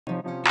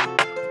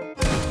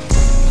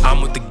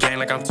I'm with the gang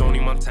like I'm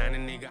Tony Montana,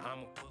 nigga.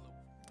 I'm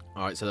a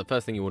Alright, so the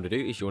first thing you want to do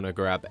is you want to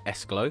grab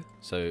S Glow,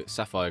 so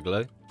Sapphire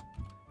Glow,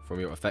 from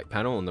your effect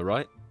panel on the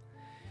right.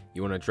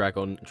 You want to drag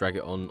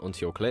it on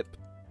onto your clip.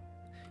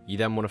 You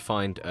then want to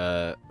find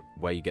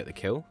where you get the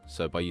kill.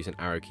 So by using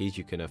arrow keys,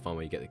 you can find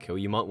where you get the kill.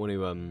 You might want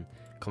to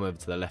come over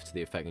to the left of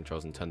the effect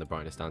controls and turn the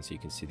brightness down so you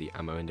can see the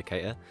ammo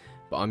indicator.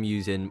 But I'm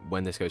using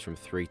when this goes from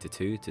 3 to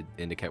 2 to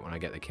indicate when I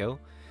get the kill.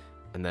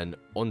 And then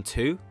on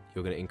 2,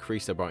 you're going to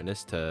increase the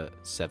brightness to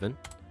 7.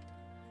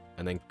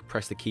 And then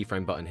press the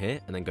keyframe button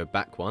here and then go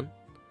back 1.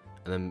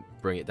 And then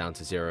bring it down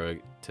to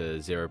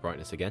 0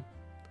 brightness again.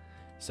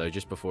 So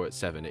just before it's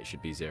 7, it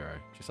should be 0,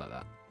 just like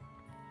that.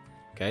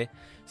 Okay,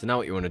 so now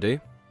what you want to do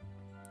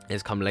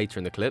is come later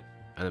in the clip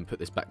and then put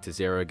this back to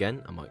 0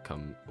 again. I might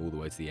come all the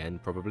way to the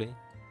end probably.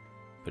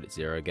 Put it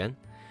 0 again.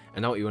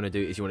 And now what you want to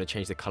do is you want to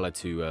change the color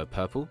to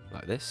purple,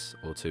 like this,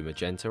 or to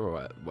magenta,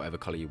 or whatever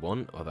color you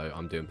want, although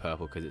I'm doing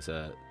purple because it's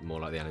more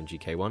like the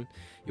LMGK one.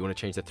 You want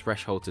to change the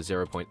threshold to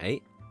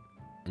 0.8,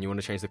 and you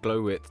want to change the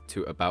glow width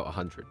to about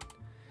 100.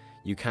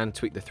 You can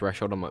tweak the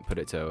threshold. I might put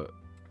it to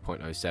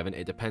 0.07.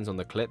 It depends on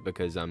the clip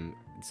because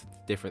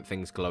different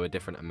things glow a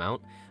different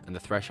amount, and the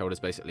threshold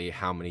is basically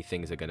how many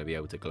things are going to be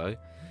able to glow.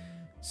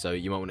 So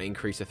you might want to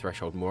increase the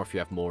threshold more if you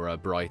have more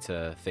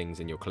brighter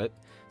things in your clip.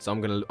 So I'm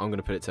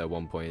gonna put it to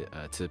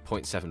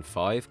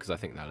 0.75 because I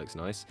think that looks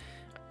nice.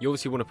 You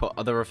obviously want to put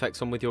other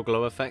effects on with your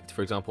glow effect.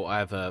 For example, I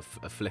have a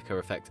flicker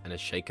effect and a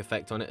shake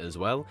effect on it as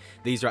well.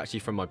 These are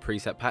actually from my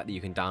preset pack that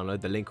you can download.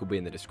 The link will be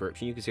in the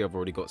description. You can see I've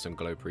already got some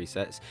glow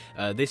presets.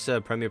 This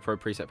Premiere Pro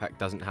preset pack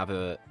doesn't have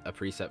a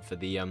preset for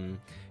the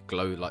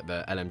glow, like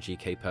the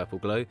LMGK purple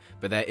glow,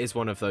 but there is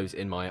one of those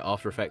in my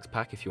After Effects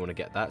pack if you want to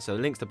get that. So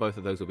the links to both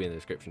of those will be in the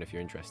description if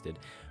you're interested.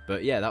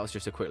 But yeah, that was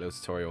just a quick little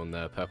tutorial on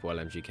the purple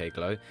LMGK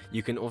glow.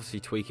 You can obviously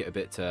tweak it a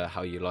bit to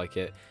how you like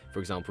it. For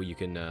example, you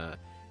can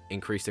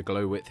increase the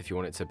glow width if you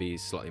want it to be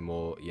slightly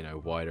more,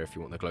 wider, if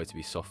you want the glow to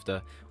be softer,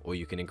 or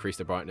you can increase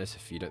the brightness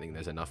if you don't think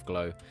there's enough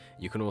glow.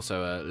 You can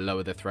also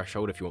lower the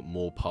threshold if you want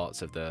more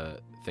parts of the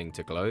thing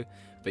to glow.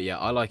 But yeah,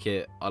 I like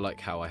it. I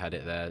like how I had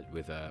it there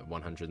with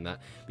 100 and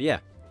that. But yeah,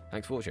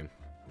 thanks for watching.